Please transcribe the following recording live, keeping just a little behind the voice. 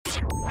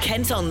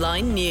Kent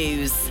Online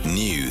News.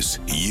 News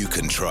you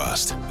can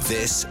trust.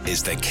 This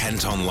is the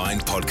Kent Online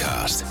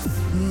Podcast.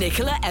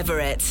 Nicola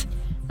Everett.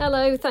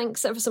 Hello,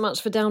 thanks ever so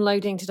much for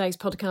downloading today's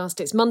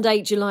podcast. It's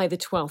Monday, July the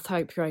 12th.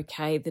 Hope you're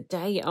okay. The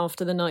day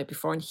after the night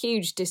before, and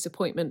huge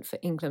disappointment for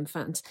England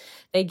fans.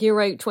 Their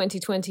Euro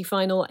 2020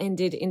 final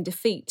ended in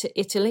defeat to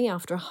Italy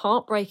after a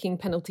heartbreaking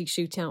penalty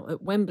shootout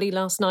at Wembley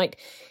last night.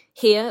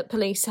 Here,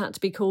 police had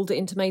to be called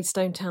into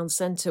Maidstone Town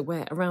Centre,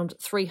 where around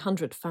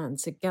 300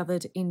 fans had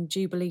gathered in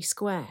Jubilee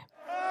Square.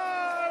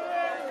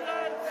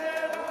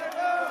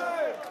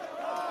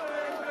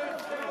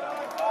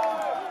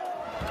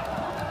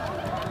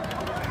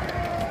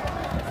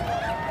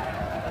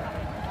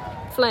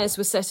 Flares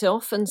were set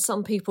off and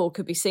some people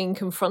could be seen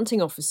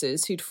confronting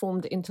officers who'd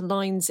formed into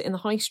lines in the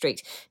high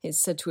street. It's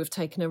said to have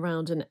taken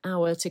around an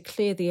hour to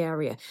clear the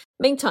area.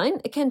 Meantime,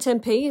 a Kent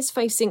MP is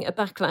facing a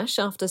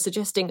backlash after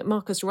suggesting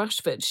Marcus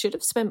Rashford should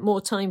have spent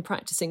more time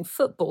practising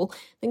football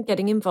than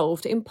getting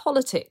involved in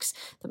politics.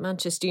 The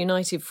Manchester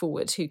United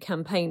forward, who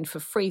campaigned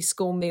for free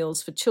school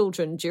meals for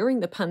children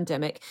during the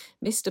pandemic,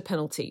 missed a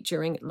penalty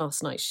during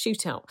last night's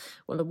shootout.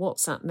 Well, a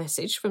WhatsApp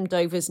message from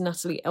Dover's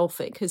Natalie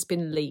Elphick has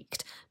been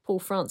leaked. Paul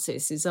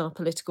Francis is our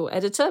political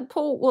editor.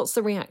 Paul, what's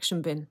the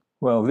reaction been?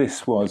 Well,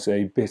 this was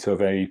a bit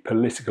of a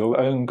political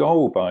own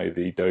goal by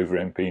the Dover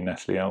MP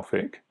Natalie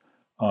Elphick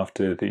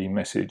after the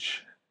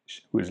message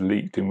was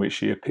leaked in which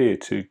she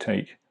appeared to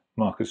take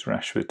Marcus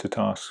Rashford to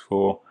task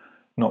for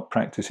not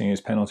practising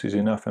his penalties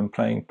enough and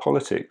playing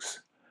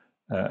politics.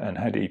 And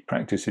had he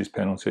practised his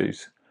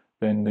penalties,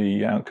 then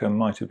the outcome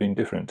might have been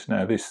different.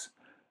 Now, this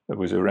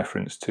was a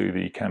reference to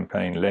the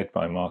campaign led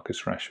by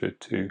Marcus Rashford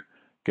to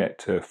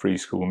get free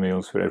school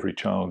meals for every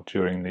child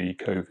during the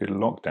COVID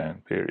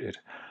lockdown period.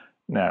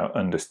 Now,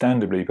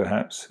 understandably,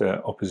 perhaps,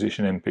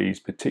 opposition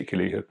MPs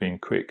particularly have been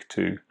quick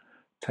to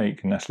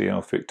take Natalie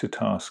Elphick to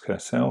task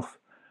herself,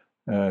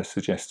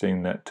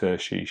 suggesting that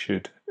she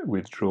should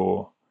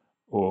withdraw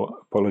or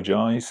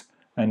apologise.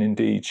 And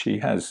indeed, she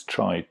has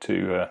tried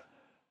to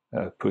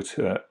put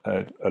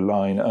a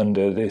line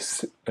under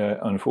this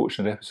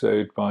unfortunate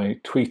episode by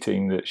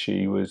tweeting that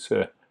she was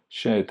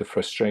shared the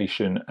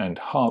frustration and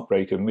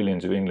heartbreak of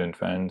millions of England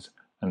fans,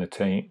 and the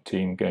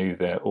team gave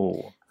their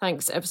all.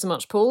 Thanks ever so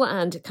much, Paul.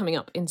 And coming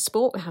up in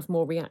sport, we have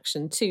more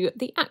reaction to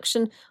the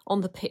action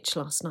on the pitch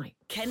last night.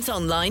 Kent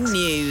Online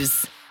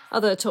News.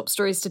 Other top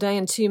stories today,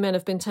 and 2 men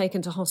have been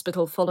taken to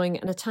hospital following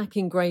an attack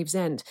in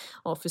Gravesend.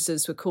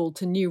 Officers were called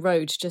to New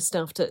Road just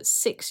after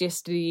 6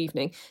 yesterday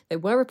evening. There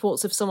were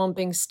reports of someone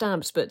being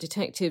stabbed, but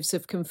detectives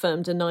have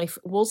confirmed a knife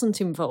wasn't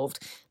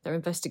involved. They're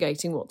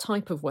investigating what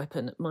type of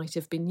weapon might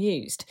have been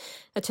used.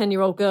 A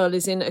 10-year-old girl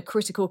is in a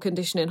critical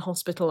condition in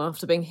hospital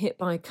after being hit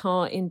by a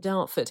car in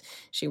Dartford.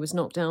 She was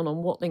knocked down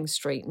on Watling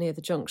Street near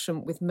the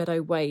junction with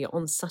Meadow Way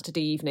on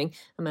Saturday evening.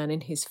 A man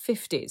in his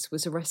 50s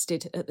was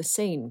arrested at the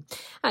scene.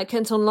 At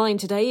Kent Online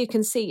today, you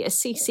can see a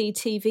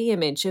CCTV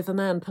image of a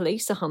man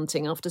police are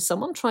hunting after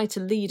someone tried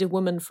to lead a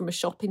woman from a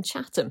shop in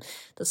Chatham.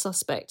 The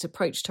suspect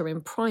approached her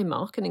in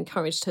Primark and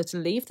encouraged her to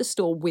leave the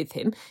store with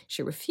him.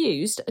 She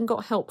refused and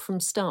got help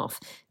from staff.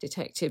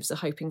 Detectives are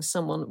hoping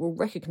someone will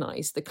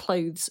recognise the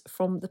clothes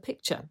from the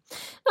picture.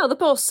 Now, the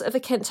boss of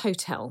a Kent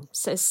hotel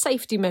says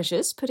safety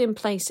measures put in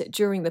place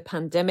during the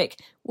pandemic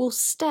will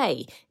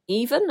stay,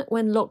 even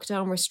when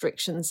lockdown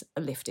restrictions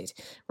are lifted.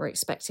 We're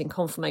expecting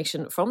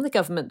confirmation from the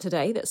government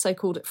today that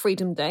so-called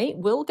Freedom Day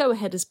will go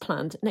ahead as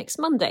planned next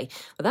Monday.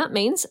 But that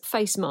means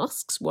face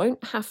masks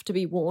won't have to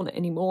be worn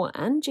anymore,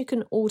 and you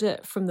can order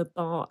from the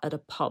bar at a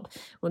pub.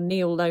 Well,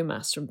 Neil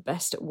Lomas from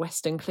Best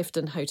Western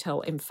Clifton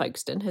Hotel in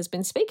Folkestone has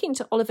been speaking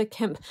to Oliver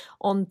Kemp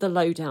on The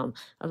Lowdown,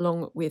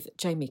 along with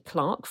Jamie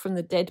Clark from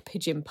the Dead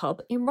Pigeon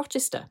Pub in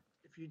Rochester.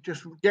 If you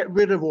just get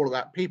rid of all of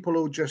that, people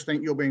will just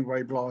think you're being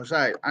very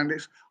blasé. And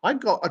I've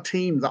got a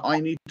team that I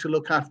need to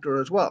look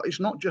after as well. It's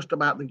not just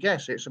about the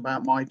guests, it's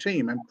about my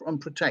team and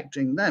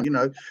protecting them. You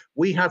know,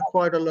 we have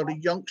quite a lot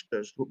of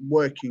youngsters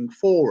working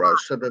for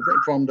us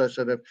from the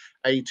sort of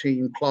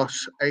 18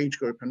 plus age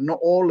group, and not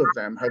all of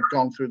them have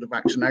gone through the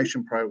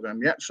vaccination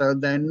program yet. So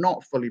they're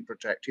not fully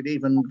protected.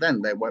 Even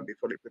then, they won't be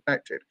fully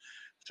protected.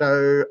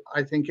 So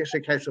I think it's a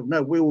case of,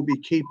 no, we will be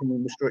keeping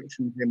the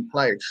restrictions in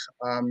place.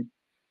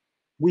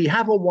 We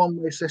have a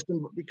one-way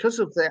system, but because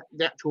of the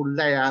actual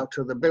layout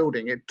of the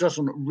building, it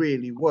doesn't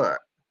really work.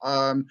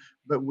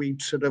 But we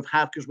sort of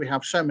have, because we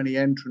have so many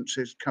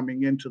entrances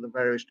coming into the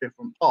various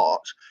different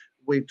parts,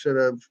 we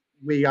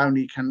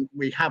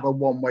have a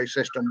one-way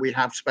system. We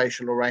have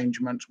spatial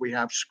arrangements, we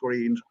have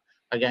screens.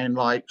 Again,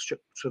 like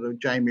sort of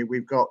Jamie,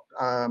 we've got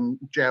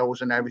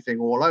gels and everything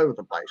all over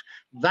the place.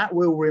 That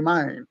will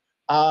remain.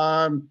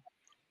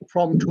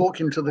 From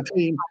talking to the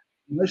team,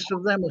 most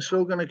of them are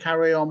still going to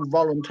carry on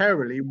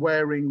voluntarily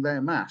wearing their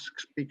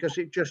masks because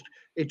you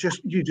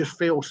just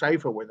feel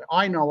safer with it.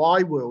 I know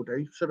I will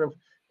do, sort of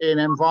in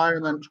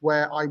environments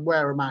where I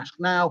wear a mask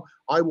now,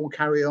 I will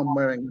carry on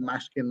wearing the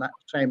mask in that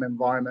same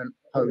environment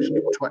post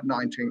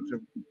 19th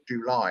of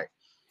July.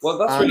 Well,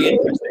 that's really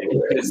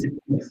interesting because,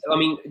 I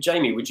mean,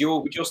 Jamie, would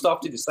your staff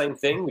do the same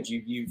thing? Would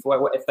you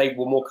if they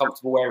were more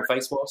comfortable wearing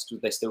face masks,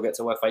 would they still get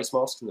to wear face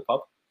masks in the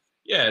pub?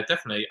 Yeah,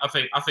 definitely. I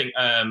think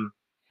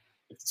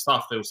if the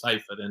staff feel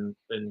safer, then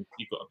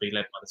you've got to be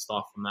led by the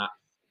staff on that.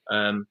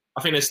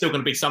 I think there's still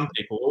going to be some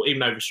people, even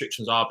though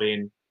restrictions are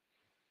being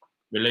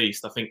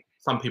released, I think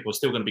some people are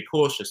still going to be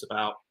cautious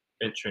about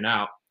venturing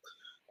out.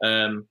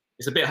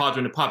 It's a bit harder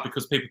in the pub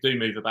because people do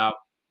move about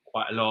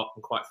quite a lot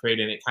and quite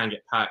freely, and it can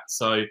get packed.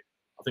 So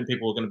I think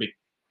people are going to be a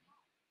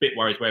bit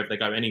worried wherever they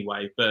go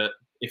anyway. But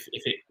if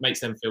it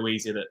makes them feel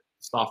easier that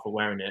staff are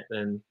wearing it,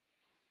 then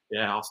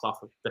yeah, our staff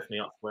are definitely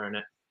up for wearing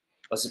it.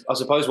 I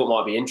suppose what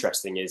might be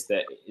interesting is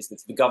that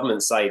the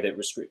government say that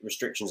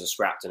restrictions are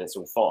scrapped and it's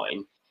all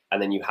fine,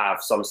 and then you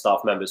have some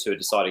staff members who are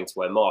deciding to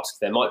wear masks.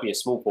 There might be a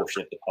small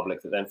portion of the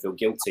public that then feel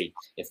guilty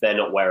if they're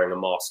not wearing a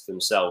mask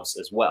themselves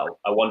as well.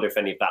 I wonder if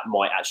any of that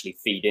might actually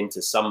feed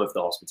into some of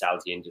the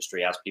hospitality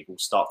industry as people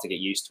start to get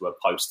used to a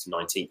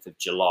post-19th of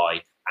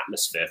July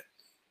atmosphere.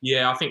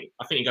 Yeah, I think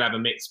you're going to have a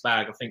mixed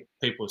bag. I think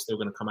people are still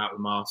going to come out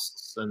with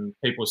masks, and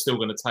people are still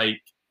going to take,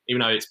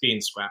 even though it's being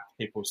scrapped,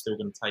 people are still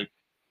going to take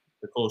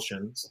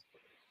precautions.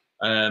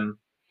 But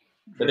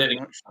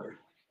then,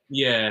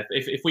 yeah,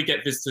 if we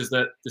get visitors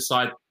that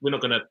decide we're not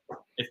going to,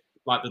 if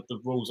like the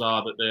rules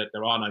are that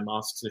there are no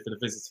masks, if the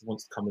visitor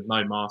wants to come with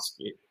no mask,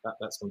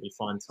 that's going to be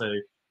fine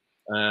too.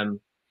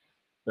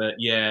 But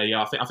yeah,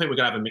 I think we're going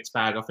to have a mixed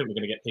bag. I think we're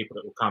going to get people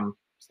that will come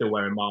still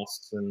wearing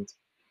masks and.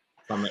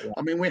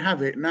 I mean, we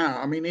have it now.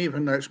 I mean,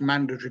 even though it's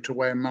mandatory to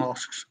wear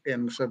masks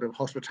in sort of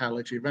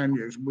hospitality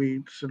venues,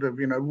 we sort of,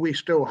 we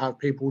still have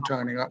people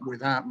turning up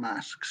without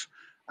masks.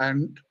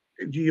 And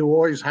you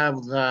always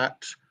have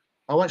that,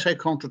 I won't say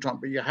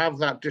contretemps, but you have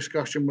that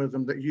discussion with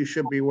them that you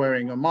should be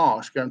wearing a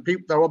mask. And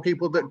there are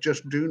people that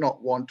just do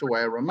not want to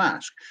wear a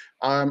mask.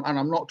 And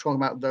I'm not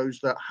talking about those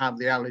that have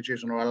the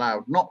allergies and are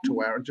allowed not to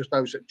wear it, just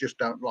those that just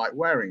don't like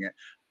wearing it.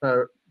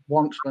 So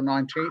once the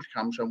 19th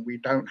comes and we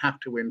don't have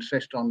to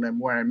insist on them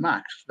wearing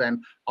masks,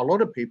 then a lot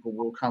of people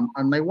will come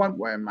and they won't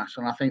wear masks.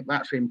 And I think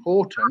that's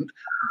important,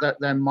 that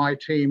then my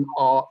team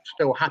are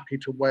still happy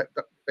to wear,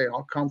 that they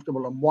are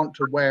comfortable and want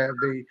to wear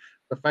the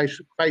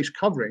face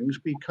coverings,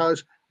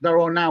 because there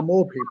are now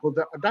more people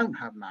that don't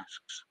have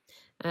masks.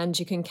 And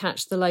you can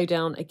catch the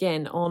lowdown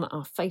again on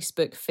our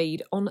Facebook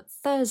feed on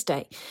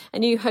Thursday. A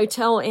new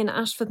hotel in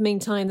Ashford,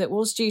 meantime, that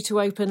was due to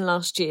open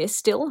last year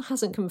still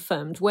hasn't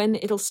confirmed when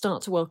it'll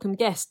start to welcome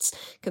guests.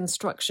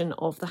 Construction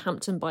of the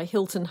Hampton by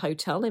Hilton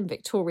Hotel in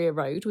Victoria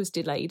Road was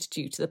delayed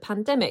due to the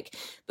pandemic.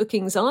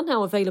 Bookings are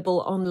now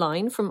available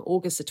online from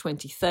August the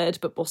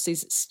 23rd, but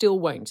bosses still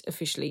won't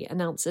officially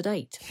announce a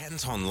date.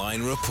 Kent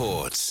Online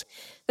reports.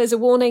 There's a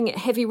warning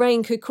heavy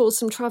rain could cause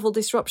some travel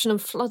disruption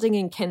and flooding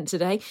in Kent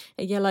today.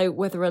 A yellow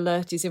weather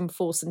alert is in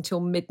force until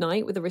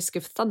midnight with a risk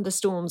of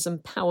thunderstorms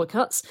and power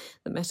cuts.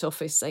 The Met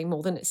Office say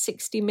more than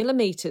 60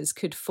 millimetres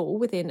could fall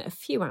within a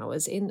few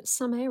hours in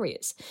some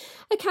areas.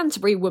 A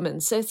Canterbury woman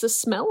says the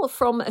smell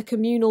from a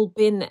communal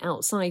bin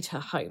outside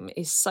her home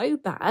is so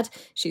bad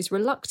she's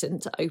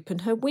reluctant to open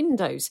her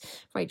windows.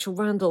 Rachel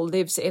Randall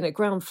lives in a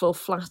ground floor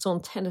flat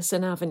on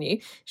Tennyson Avenue.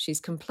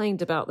 She's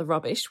complained about the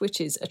rubbish, which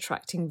is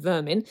attracting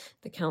vermin.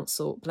 The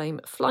council blame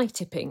fly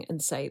tipping and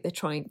say they're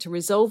trying to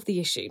resolve the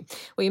issue.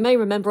 Well, you may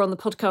remember on the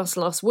podcast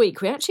last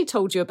week, we actually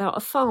told you about a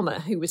farmer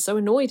who was so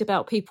annoyed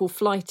about people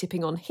fly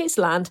tipping on his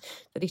land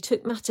that he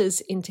took matters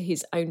into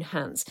his own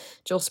hands.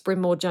 Joss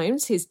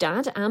Brimore-Jones, his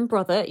dad and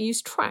brother,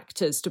 used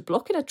tractors to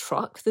block in a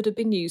truck that had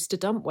been used to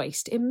dump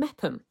waste in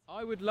Mepham.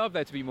 I would love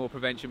there to be more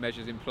prevention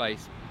measures in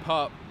place,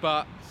 but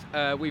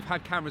we've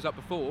had cameras up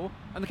before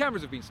and the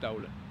cameras have been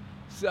stolen.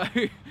 So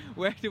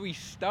where do we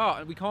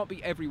start? And we can't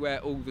be everywhere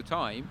all the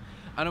time.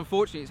 And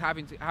unfortunately, it's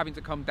having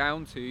to come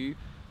down to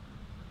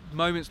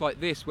moments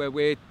like this where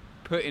we're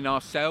putting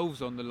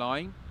ourselves on the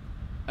line,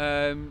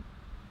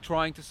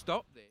 trying to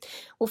stop this.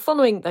 Well,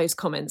 following those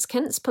comments,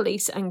 Kent's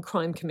Police and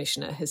Crime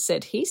Commissioner has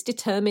said he's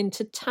determined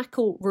to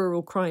tackle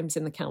rural crimes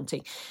in the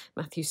county.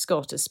 Matthew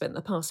Scott has spent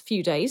the past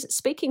few days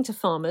speaking to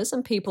farmers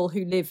and people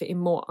who live in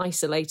more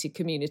isolated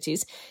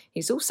communities.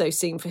 He's also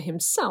seen for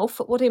himself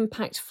what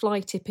impact fly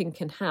tipping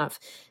can have.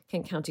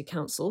 Kent County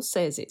Council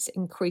says it's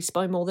increased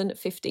by more than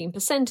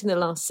 15% in the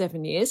last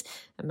 7 years,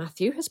 and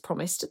Matthew has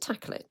promised to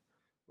tackle it.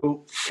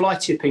 Well, fly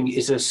tipping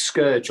is a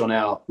scourge on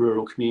our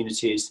rural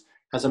communities,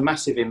 has a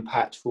massive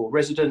impact for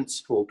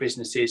residents, for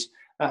businesses,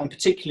 and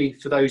particularly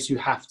for those who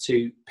have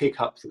to pick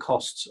up the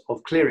costs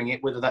of clearing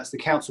it, whether that's the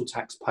council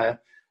taxpayer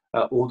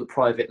or the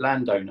private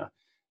landowner.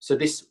 So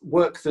this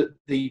work that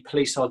the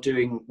police are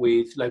doing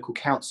with local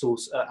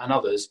councils and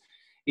others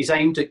is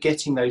aimed at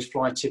getting those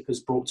fly tippers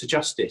brought to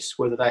justice,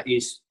 whether that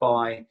is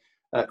by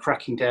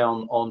cracking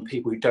down on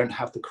people who don't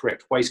have the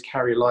correct waste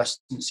carrier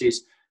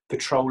licences,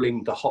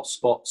 patrolling the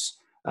hotspots,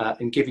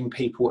 and giving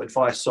people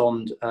advice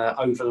on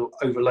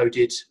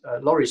overloaded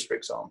lorries, for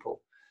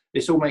example.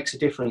 This all makes a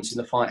difference in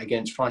the fight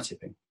against fly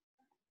tipping.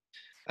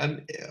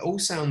 It all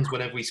sounds,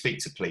 whenever we speak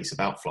to police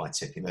about fly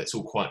tipping, that it's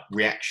all quite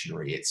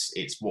reactionary.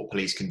 It's what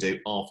police can do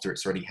after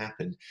it's already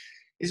happened.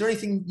 Is there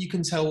anything you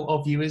can tell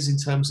our viewers in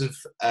terms of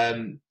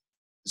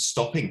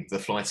stopping the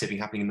fly tipping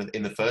happening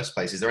in the first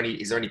place? Is there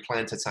any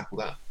plan to tackle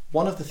that?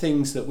 One of the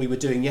things that we were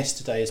doing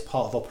yesterday as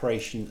part of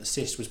Operation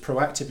Assist was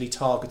proactively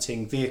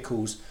targeting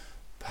vehicles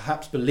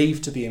perhaps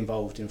believed to be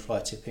involved in fly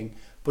tipping,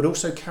 but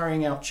also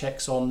carrying out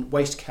checks on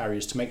waste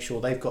carriers to make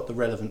sure they've got the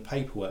relevant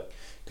paperwork.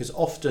 Because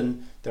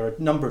often there are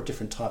a number of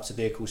different types of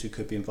vehicles who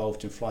could be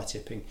involved in fly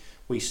tipping.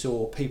 We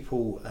saw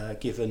people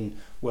given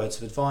words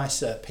of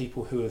advice,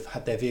 people who have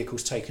had their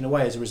vehicles taken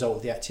away as a result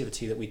of the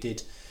activity that we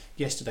did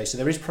yesterday. So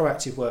there is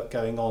proactive work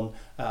going on,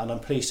 and I'm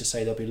pleased to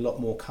say there'll be a lot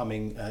more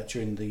coming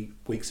during the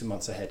weeks and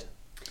months ahead.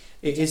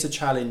 It is a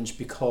challenge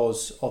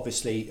because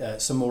obviously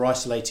some more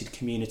isolated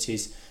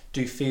communities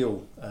do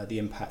feel the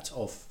impact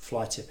of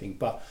fly tipping,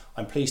 but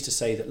I'm pleased to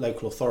say that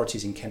local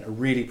authorities in Kent are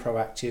really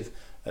proactive,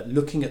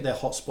 looking at their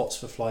hotspots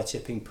for fly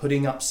tipping,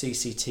 putting up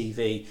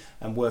CCTV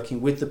and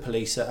working with the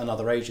police and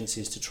other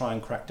agencies to try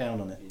and crack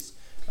down on it.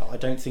 I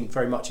don't think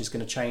very much is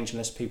going to change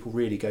unless people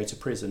really go to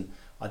prison.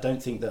 I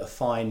don't think that a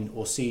fine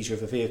or seizure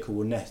of a vehicle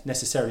will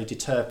necessarily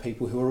deter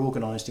people who are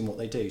organised in what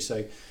they do.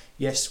 So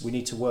yes, we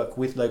need to work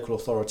with local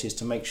authorities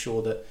to make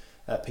sure that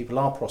people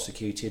are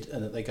prosecuted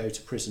and that they go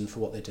to prison for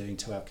what they're doing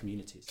to our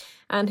communities.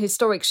 An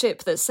historic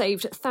ship that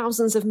saved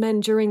thousands of men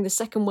during the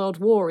Second World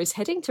War is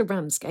heading to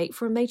Ramsgate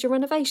for a major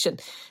renovation.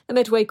 The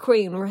Medway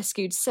Queen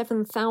rescued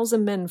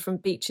 7,000 men from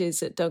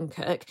beaches at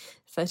Dunkirk.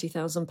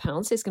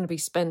 £30,000 is going to be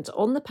spent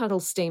on the paddle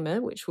steamer,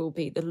 which will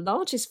be the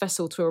largest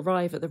vessel to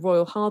arrive at the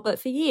Royal Harbour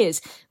for years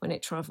when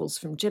it travels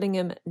from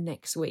Gillingham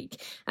next week.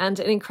 And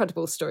an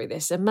incredible story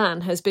this. A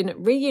man has been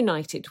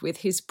reunited with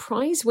his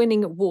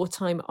prize-winning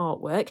wartime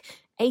artwork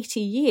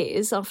 80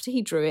 years after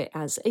he drew it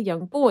as a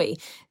young boy.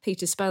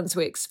 Peter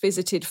Spanswicks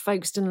visited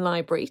Folkestone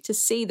Library to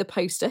see the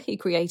poster he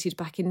created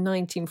back in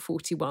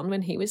 1941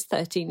 when he was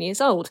 13 years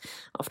old,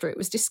 after it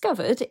was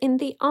discovered in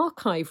the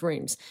archive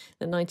rooms.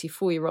 The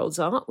 94-year-old's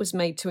art was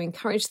made to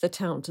encourage the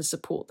town to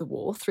support the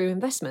war through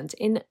investment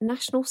in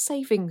national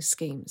savings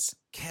schemes.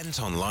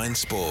 Kent Online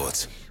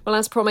Sport. Well,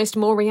 as promised,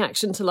 more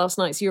reaction to last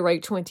night's Euro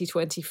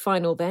 2020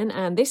 final then,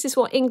 and this is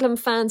what England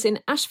fans in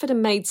Ashford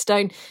and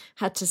Maidstone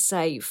had to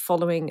say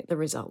following the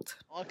result.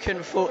 I couldn't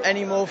have thought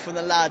any more from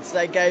the lads.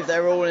 They gave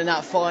their all in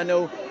that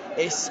final.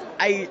 It's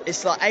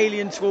like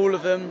alien to all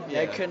of them.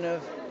 Yeah. They couldn't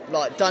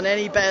have done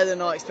any better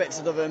than I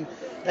expected of them.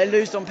 They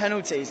lose on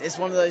penalties. It's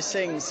one of those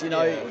things,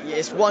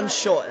 It's one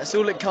shot. That's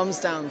all it comes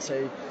down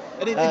to.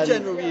 And in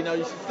general, you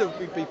should still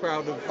be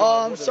proud of...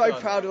 Oh, I'm so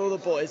proud of all the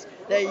boys.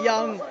 They're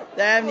young.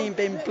 They haven't even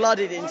been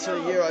blooded into the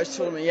Euros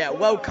tournament yet.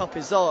 World Cup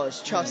is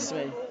ours, trust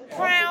me.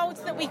 Proud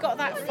that we got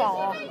that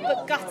far,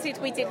 but gutted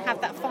we didn't have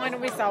that final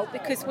result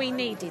because we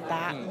needed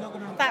that.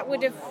 That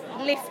would have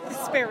lifted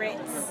the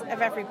spirits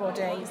of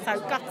everybody. So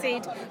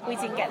gutted we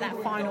didn't get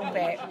that final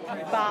bit.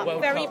 But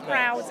very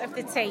proud of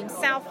the team.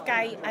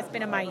 Southgate has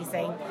been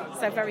amazing,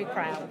 so very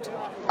proud.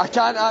 I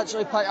can't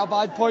actually pick a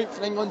bad point for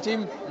the England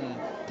team.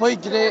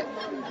 Played great.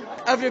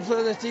 Every player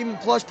of the team,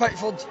 plus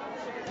Pickford,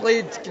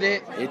 played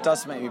great. It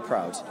does make me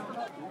proud.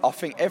 I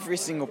think every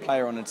single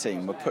player on the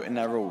team were putting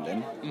their all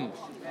in.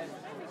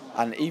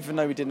 And even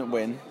though we didn't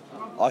win,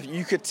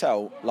 you could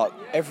tell,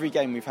 every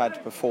game we've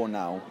had before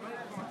now,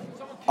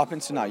 up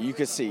until now, you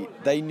could see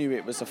they knew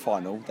it was a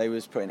final. They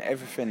was putting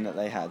everything that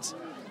they had,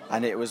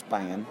 and it was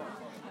banging.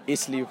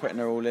 Italy were putting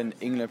their all in,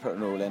 England putting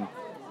their all in.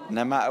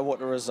 No matter what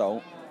the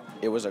result,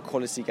 it was a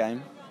quality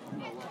game.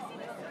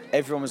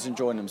 Everyone was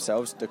enjoying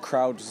themselves, the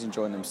crowd was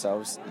enjoying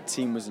themselves, the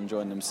team was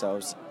enjoying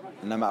themselves,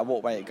 and no matter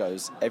what way it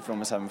goes, everyone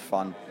was having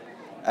fun.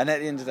 And at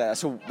the end of the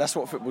day, that's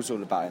what football's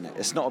all about, isn't it?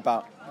 It's not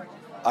about,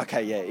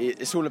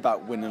 it's all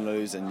about win and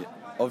lose, and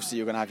obviously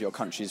you're going to have your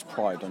country's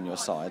pride on your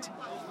side,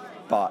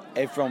 but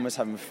everyone was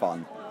having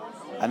fun,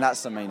 and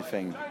that's the main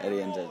thing at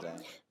the end of the day.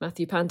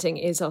 Matthew Panting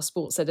is our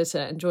sports editor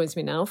and joins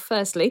me now.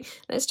 Firstly,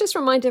 let's just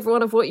remind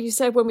everyone of what you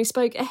said when we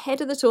spoke ahead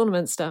of the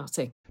tournament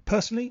starting.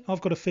 Personally,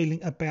 I've got a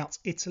feeling about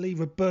Italy.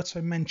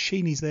 Roberto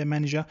Mancini's their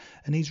manager,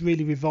 and he's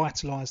really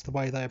revitalised the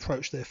way they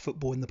approach their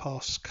football in the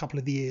past couple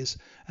of years,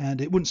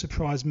 and it wouldn't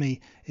surprise me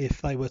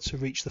if they were to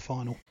reach the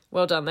final.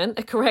 Well done then,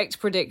 a correct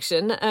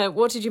prediction.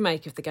 What did you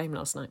make of the game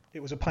last night?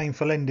 It was a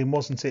painful ending,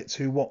 wasn't it,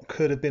 to what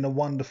could have been a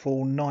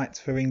wonderful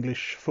night for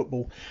English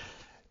football.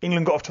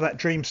 England got off to that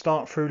dream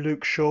start through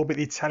Luke Shaw, but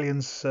the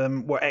Italians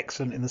were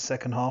excellent in the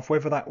second half.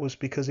 Whether that was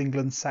because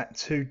England sat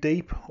too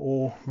deep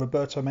or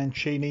Roberto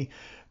Mancini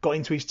got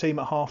into his team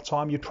at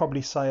half-time, you'd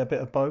probably say a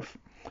bit of both.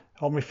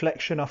 On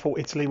reflection, I thought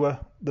Italy were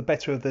the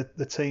better of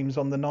the teams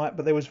on the night,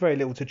 but there was very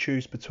little to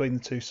choose between the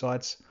two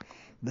sides.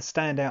 The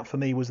standout for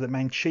me was that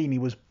Mancini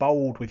was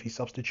bold with his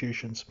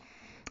substitutions.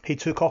 He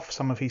took off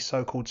some of his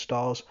so-called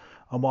stars,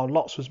 and while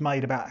lots was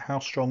made about how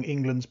strong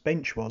England's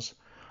bench was,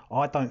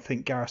 I don't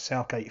think Gareth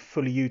Southgate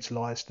fully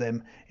utilised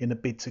them in a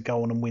bid to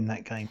go on and win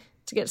that game.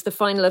 To get to the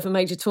final of a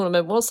major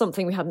tournament was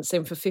something we hadn't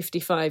seen for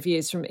 55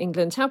 years from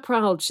England. How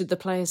proud should the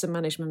players and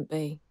management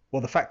be?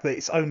 Well, the fact that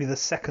it's only the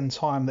second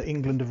time that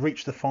England have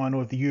reached the final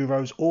of the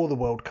Euros or the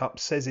World Cup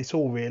says it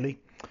all, really.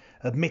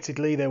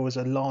 Admittedly, there was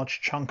a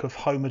large chunk of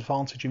home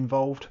advantage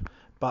involved,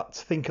 But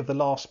think of the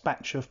last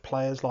batch of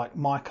players like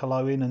Michael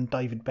Owen and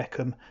David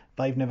Beckham.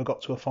 They've never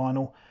got to a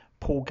final.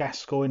 Paul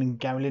Gascoigne and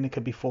Gary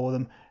Lineker before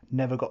them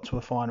never got to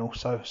a final.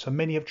 So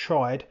many have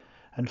tried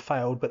and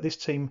failed, but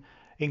this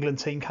England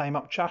team came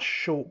up just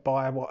short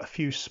by a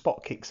few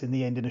spot kicks in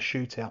the end in a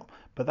shootout.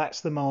 But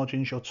that's the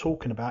margins you're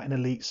talking about in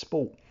elite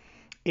sport.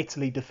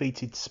 Italy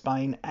defeated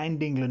Spain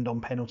and England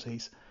on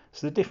penalties.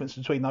 So the difference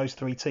between those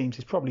three teams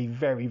is probably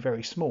very,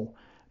 very small.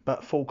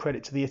 But full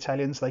credit to the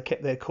Italians, they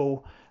kept their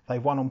cool. They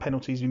won on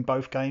penalties in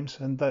both games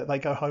and they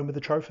go home with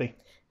the trophy.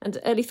 And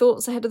early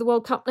thoughts ahead of the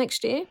World Cup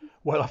next year?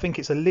 Well, I think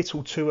it's a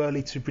little too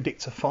early to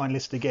predict a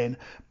finalist again,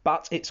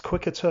 but it's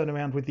quicker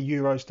turnaround with the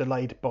Euros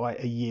delayed by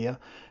a year,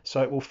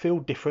 so it will feel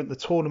different. The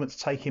tournament's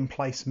taking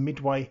place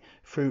midway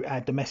through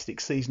our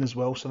domestic season as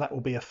well, so that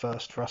will be a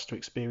first for us to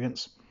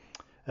experience.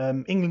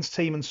 England's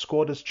team and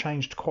squad has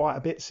changed quite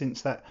a bit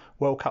since that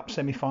World Cup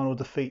semi-final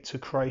defeat to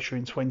Croatia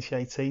in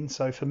 2018,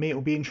 so for me it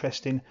will be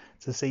interesting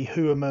to see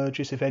who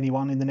emerges, if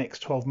anyone, in the next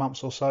 12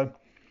 months or so.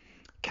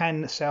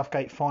 Can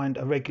Southgate find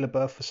a regular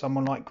berth for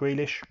someone like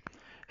Grealish?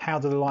 How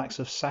do the likes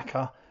of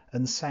Saka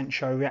and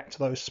Sancho react to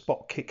those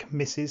spot kick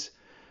misses?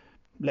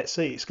 Let's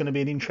see, it's going to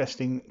be an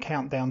interesting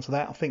countdown to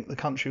that. I think the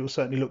country will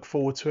certainly look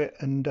forward to it,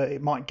 and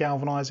it might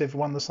galvanise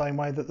everyone the same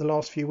way that the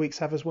last few weeks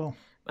have as well.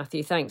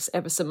 Matthew, thanks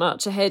ever so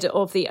much. Ahead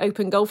of the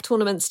Open Golf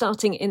Tournament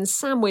starting in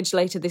Sandwich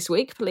later this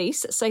week,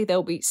 police say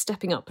they'll be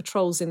stepping up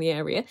patrols in the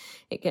area.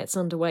 It gets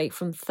underway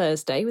from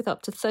Thursday with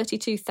up to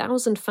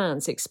 32,000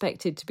 fans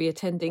expected to be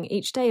attending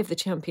each day of the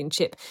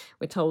championship.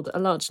 We're told a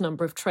large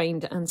number of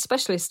trained and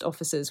specialist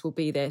officers will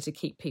be there to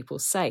keep people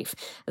safe.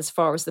 As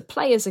far as the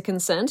players are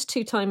concerned,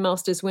 two-time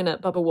Masters winner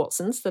Bubba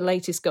Watson's the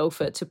latest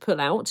golfer to pull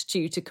out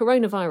due to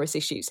coronavirus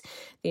issues.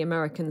 The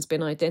American's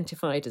been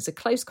identified as a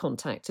close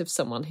contact of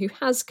someone who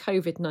has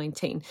COVID-19.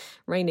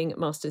 Reigning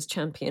Masters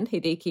champion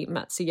Hideki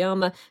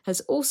Matsuyama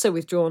has also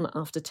withdrawn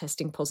after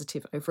testing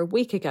positive over a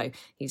week ago.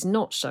 He's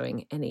not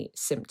showing any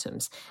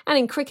symptoms. And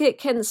in cricket,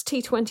 Kent's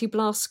T20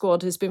 Blast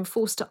squad has been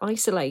forced to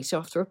isolate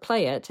after a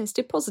player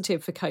tested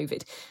positive for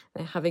COVID.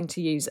 They're having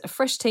to use a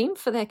fresh team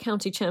for their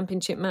county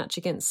championship match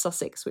against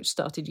Sussex, which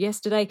started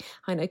yesterday.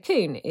 Heino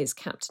Kuhn is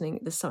captaining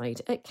the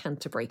side at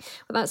Canterbury.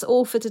 Well, that's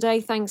all for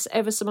today. Thanks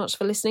ever so much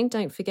for listening.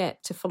 Don't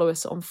forget to follow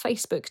us on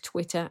Facebook,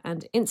 Twitter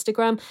and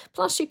Instagram.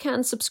 Plus, you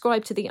can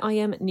subscribe to the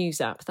IM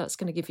News app. That's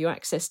going to give you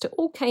access to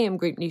all KM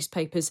Group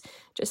newspapers.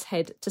 Just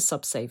head to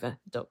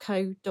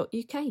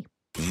subsaver.co.uk.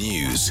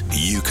 News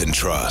you can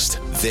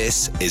trust.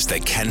 This is the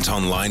Kent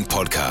Online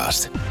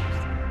Podcast.